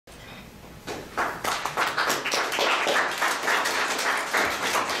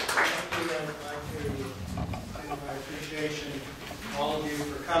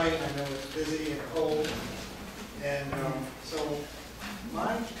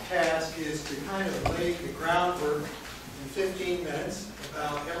task is to kind of lay the groundwork in 15 minutes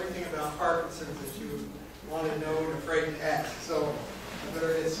about everything about Parkinson's that you want to know and afraid to ask. So I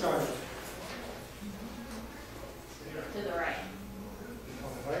better get started. To the right.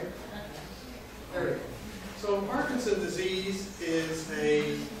 All right. There we go. So Parkinson's disease is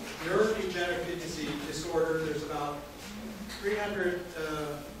a neurodegenerative disorder. There's about 300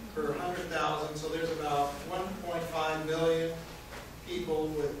 per 100,000, so there's about 1.5 million people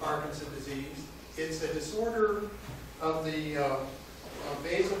with Parkinson's disease. It's a disorder of the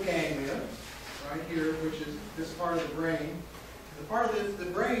basal ganglia, right here, which is this part of the brain. The part of the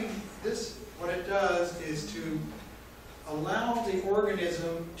brain, what it does is to allow the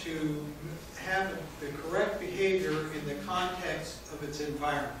organism to have the correct behavior in the context of its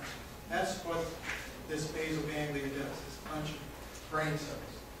environment. That's what this basal ganglia does, this bunch of brain cells.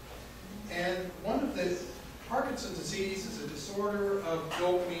 And one of the Parkinson's disease is a disorder of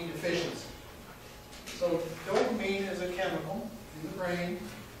dopamine deficiency. So dopamine is a chemical in the brain,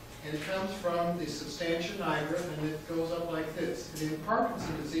 and it comes from the substantia nigra, and it goes up like this. And in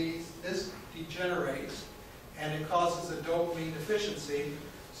Parkinson's disease, this degenerates, and it causes a dopamine deficiency.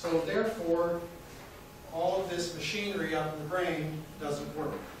 So therefore, all of this machinery up in the brain doesn't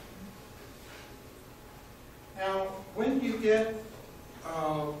work. Now, when you get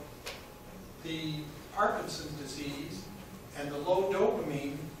the Parkinson's disease and the low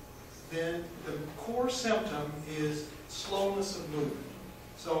dopamine, then the core symptom is slowness of movement.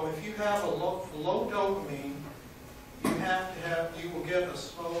 So if you have a low dopamine, you will get a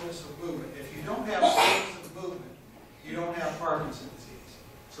slowness of movement. If you don't have slowness of movement, you don't have Parkinson's disease.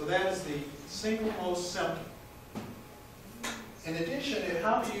 So that is the single most symptom. In addition, if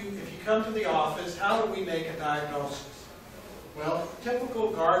you come to the office, how do we make a diagnosis? Well,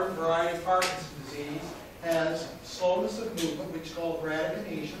 typical garden variety Parkinson's disease has slowness of movement, which is called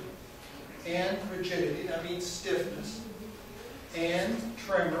bradykinesia, and rigidity, that means stiffness, and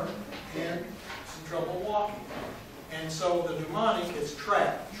tremor, and some trouble walking. And so the mnemonic is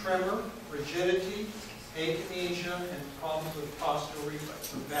TRAP: tremor, rigidity, akinesia, and problems with postural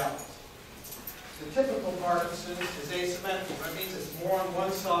reflex, and balance. The typical Parkinson's is asymmetrical. That means it's more on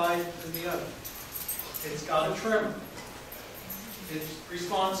one side than the other. It's got a tremor. It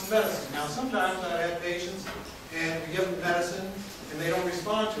responds to medicine. Now, sometimes I have patients, and we give them medicine, and they don't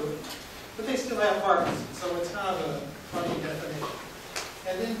respond to it, but they still have Parkinson's, so it's kind of a funny definition.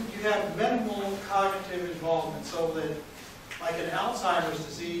 And then you have minimal cognitive involvement, so that, like in Alzheimer's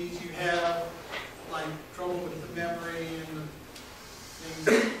disease, you have like trouble with the memory and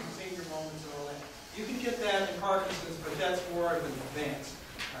the senior moments and all that. You can get that in Parkinson's, but that's more of an advanced.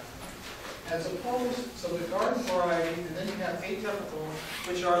 As opposed, so the garden variety, and then you have atypical,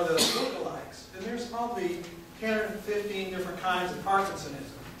 which are the lookalikes. And there's probably 10 or 15 different kinds of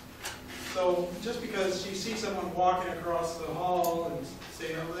Parkinsonism. So just because you see someone walking across the hall and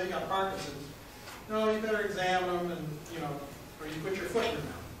say, oh, they got Parkinson's, no, you better examine them and, or you put your foot in their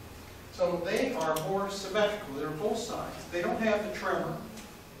mouth. So they are more symmetrical. They're both sides. They don't have the tremor.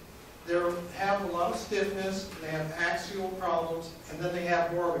 They have a lot of stiffness, they have axial problems, and then they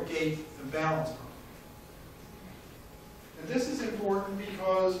have more of a gait and balance problem. And this is important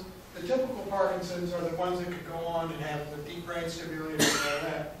because the typical Parkinson's are the ones that could go on and have the deep brain stimulation and all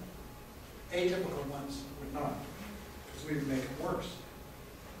that. Atypical ones would not, because we would make it worse.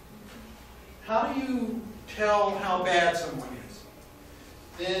 How do you tell how bad someone is?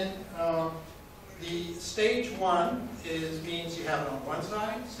 Then the stage 1 means you have it on one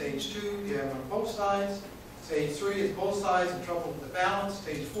side. Stage 2, you have it on both sides. Stage 3 is both sides and trouble with the balance.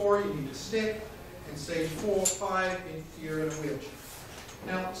 Stage 4, you need a stick. And stage 5, you're in a wheelchair.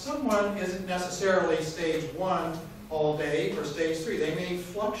 Now, someone isn't necessarily stage 1 all day or stage 3. They may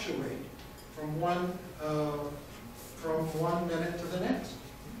fluctuate from one minute to the next,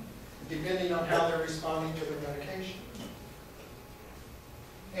 depending on how they're responding to their medication.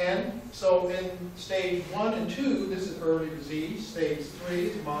 And so in stage 1 and 2, this is early disease. Stage 3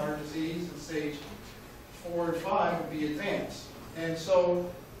 is moderate disease. And stage 4 and 5 would be advanced. And so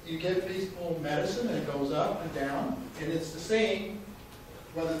you give people medicine, and it goes up and down. And it's the same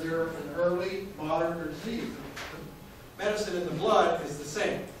whether they're an early, moderate, or disease. The medicine in the blood is the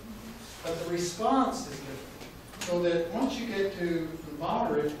same. But the response is different. So that once you get to the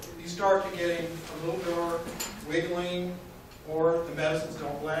moderate, you start to getting a little more wiggling, or the medicines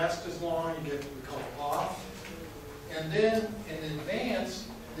don't last as long, you get what we call off. And then in advance,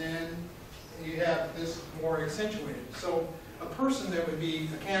 then you have this more accentuated. So a person that would be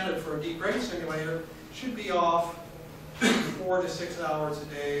a candidate for a deep brain stimulator should be off 4 to 6 hours a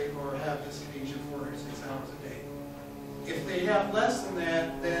day, or have dyskinesia 4 to 6 hours a day. If they have less than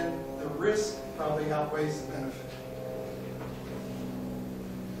that, then the risk probably outweighs the benefit.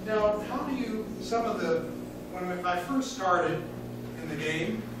 Now, how do you, when I first started in the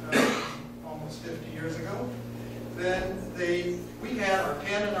game, almost 50 years ago, then we had our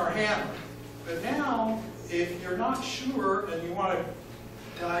pen and our hammer. But now, if you're not sure and you want to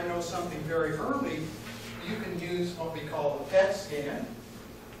diagnose something very early, you can use what we call the PET scan,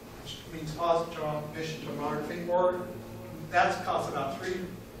 which means positron emission tomography, or that costs about $3,000 to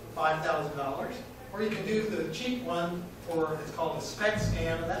 $5,000. Or you can do the cheap one, it's called a SPECT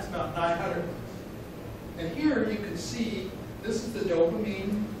scan, and that's about $900. And here you can see, this is the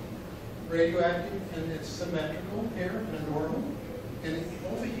dopamine radioactive, and it's symmetrical here in a normal. And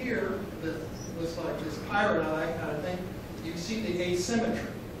over here, that looks like this pyridine kind of thing, you see the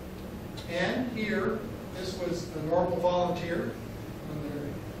asymmetry. And here, this was a normal volunteer, and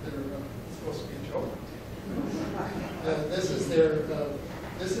they're supposed to be a joke. This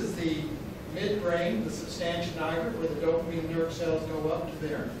is the midbrain, the substantia nigra, where the dopamine nerve cells go up to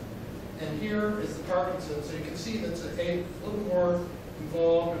there. And here is the Parkinson's. So you can see that's a little more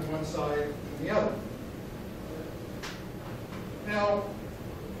involved on one side than the other. Now,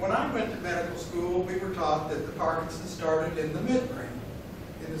 when I went to medical school, we were taught that the Parkinson's started in the midbrain,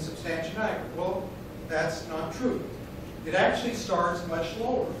 in the substantia nigra. Well, that's not true. It actually starts much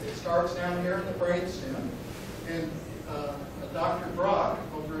lower. It starts down here in the brainstem, and Dr. Brock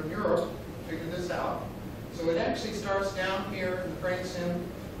over in Europe figured this out. So it actually starts down here in the brainstem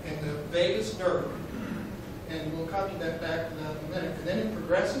and the vagus nerve, and we'll come to that back to that in a minute. And then it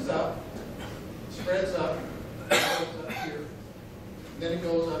progresses up, spreads up, goes up here. Then it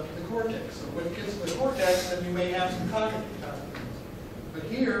goes up to the cortex. So when it gets to the cortex, then you may have some cognitive type of things. But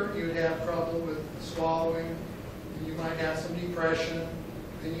here, you'd have trouble with swallowing, and you might have some depression,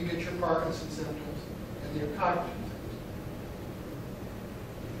 then you get your Parkinson's symptoms, and your cognitive symptoms.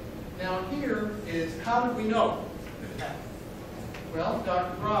 Now here is, how do we know it happened? Well,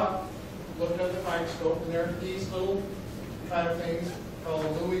 Dr. Brock looked under the microscope, and there are these little kind of things called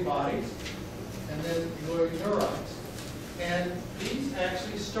Lewy bodies, and then Lewy neurons. And these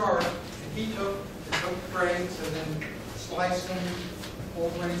actually start, and he took the brains and then sliced them, whole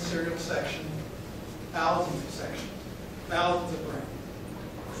brain serial section, thousands of sections, thousands of brains,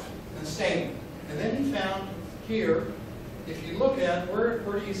 and stained them. And then he found here, if you look at where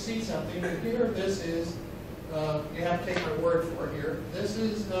do you see something, and here this is, you have to take my word for it here, this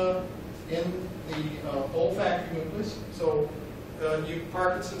is in the olfactory nucleus. So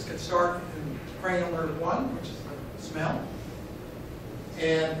Parkinson's can start in cranial nerve 1, which is the smell,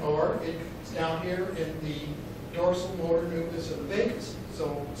 or it's down here in the dorsal motor nucleus of the vagus.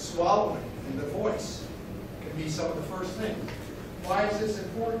 So swallowing and the voice can be some of the first things. Why is this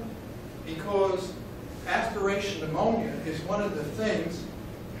important? Because aspiration pneumonia is one of the things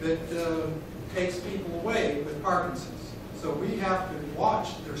that takes people away with Parkinson's. So we have to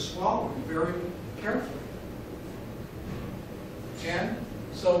watch their swallowing very carefully. And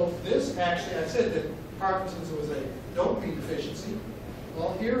so this actually, I said that Parkinson's was a dopamine deficiency.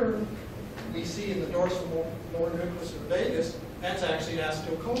 Well, here we see in the dorsal motor nucleus of the vagus, that's actually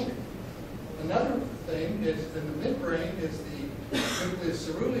acetylcholine. Another thing is in the midbrain is the nucleus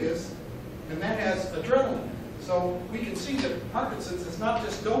ceruleus, and that has adrenaline. So we can see that Parkinson's is not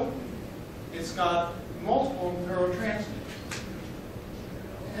just dopamine. It's got multiple neurotransmitters.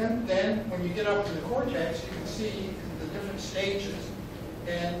 And then when you get up to the cortex, you can see the different stages.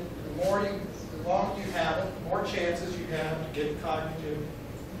 And the longer you have it, the more chances you have to get cognitive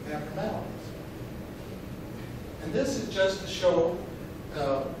abnormalities. And this is just to show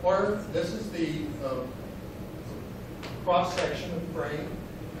this is the cross-section of the brain,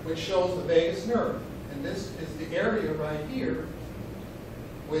 which shows the vagus nerve. And this is the area right here,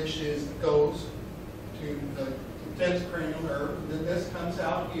 which goes to the dense cranial nerve. And then this comes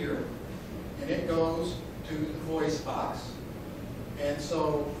out here, and it goes to the voice box. And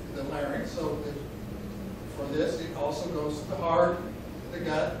so the larynx, for this, it also goes to the heart, to the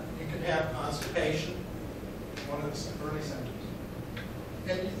gut. You can have constipation, one of the early symptoms.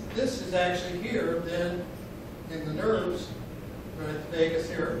 And this is actually here, then, in the nerves, right, the vagus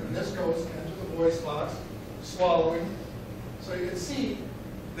here, and this goes into the voice box, swallowing. So you can see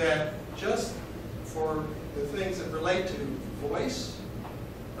that just for the things that relate to voice,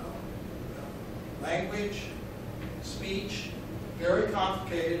 language, speech, very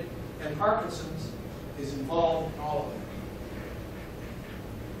complicated, and Parkinson's is involved in all of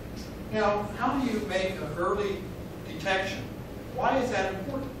it. Now, how do you make an early detection? Why is that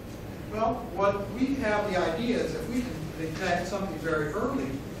important? Well, what we have the idea is if we can detect something very early,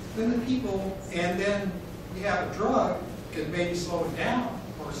 then and then we have a drug could maybe slow it down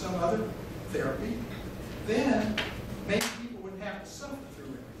or some other therapy, then maybe people wouldn't have to suffer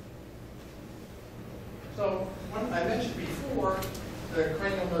through it. So, when I mentioned before, the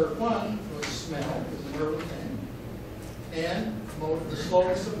cranial nerve 1 was smell, was an early thing, and the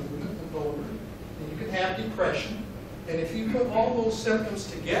slowness of movement, the motor. And you can have depression, and if you put all those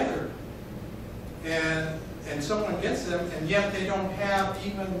symptoms together, and someone gets them, and yet they don't have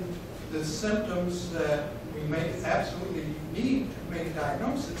even the symptoms that we may absolutely need to make a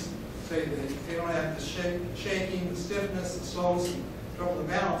diagnosis, say that they don't have the shaking, the stiffness, the slowness, and trouble to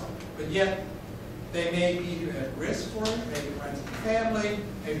balance, but yet they may be at risk for it, maybe friends and family,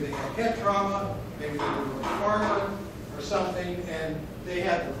 maybe they had head trauma, maybe they were a farmer or something, and they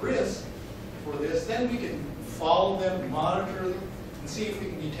have the risk for this, then we can follow them, monitor them, and see if we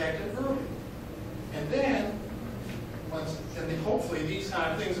can detect it early. And then, hopefully these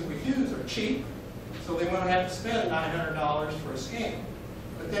kind of things that we use are cheap, so they won't have to spend $900 for a scan.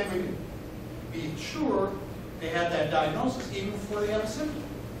 But then we can be sure they had that diagnosis even before they have a symptom.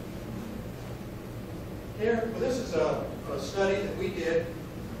 Here, well, this is a study that we did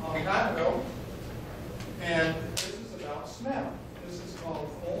a long time ago, and this is about smell. This is called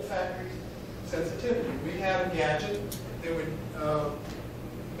olfactory sensitivity. We had a gadget that would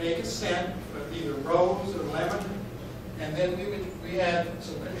make a scent of either rose or lemon, and then we had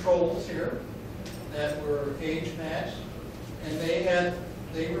some controls here that were age matched, and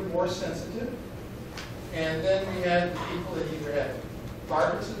they were more sensitive. And then we had people that either had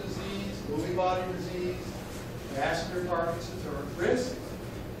Parkinson's disease, Lewy body disease, vascular Parkinson's, or at risk,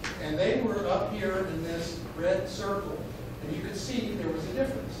 and they were up here in this red circle, and you could see there was a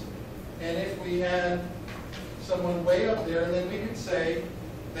difference. And if we had someone way up there, then we could say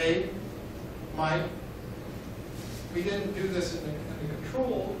they might, we didn't do this in the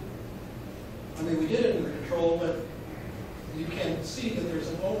control, I mean we did it in the control, but you can see that there's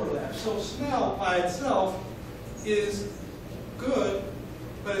an overlap. So smell by itself is good,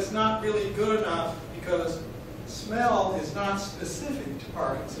 but it's not really good enough because smell is not specific to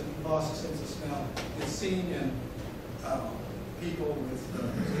Parkinson's, loss of sense of smell. It's seen in people with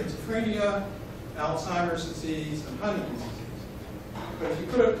schizophrenia, Alzheimer's disease, and Huntington's disease. But if you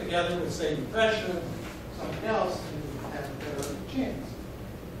put it together with, say, depression, something else, then you have a better chance.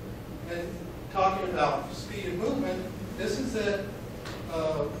 And talking about speed of movement, this is a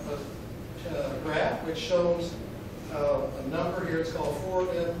graph which shows a number here. It's called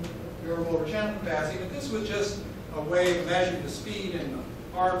forward neuromotor channel capacity, but this was just a way of measuring the speed in the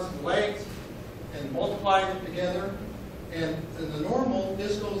arms and legs and multiplying it together. And in the normal,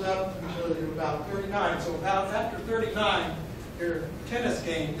 this goes up until you're about 39. So after 39, your tennis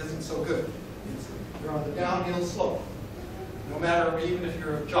game isn't so good. You're on the downhill slope, no matter even if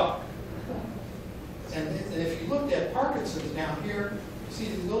you're a jock. And if you looked at Parkinson's down here, you see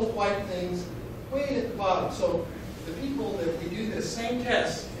these little white things way at the bottom. So the people that we do this same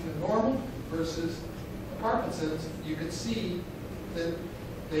test in the normal versus the Parkinson's, you could see that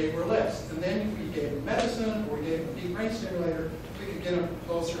they were less. And then if we gave them medicine or we gave them a deep brain stimulator, we could get them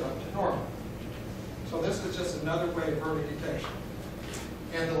closer up to normal. So this is just another way of early detection.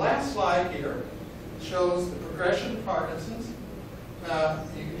 And the last slide here shows the progression of Parkinson's.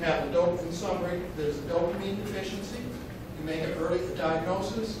 You can have a dopamine summary. There's a dopamine deficiency. You make an early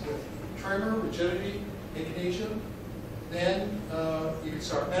diagnosis with tremor, rigidity, akinesia. Then you can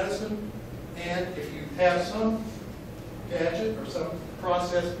start medicine. And if you have some gadget or some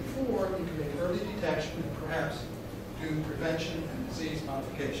process before, you can make early detection and perhaps do prevention and disease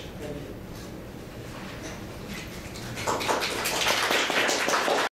modification. Thank you.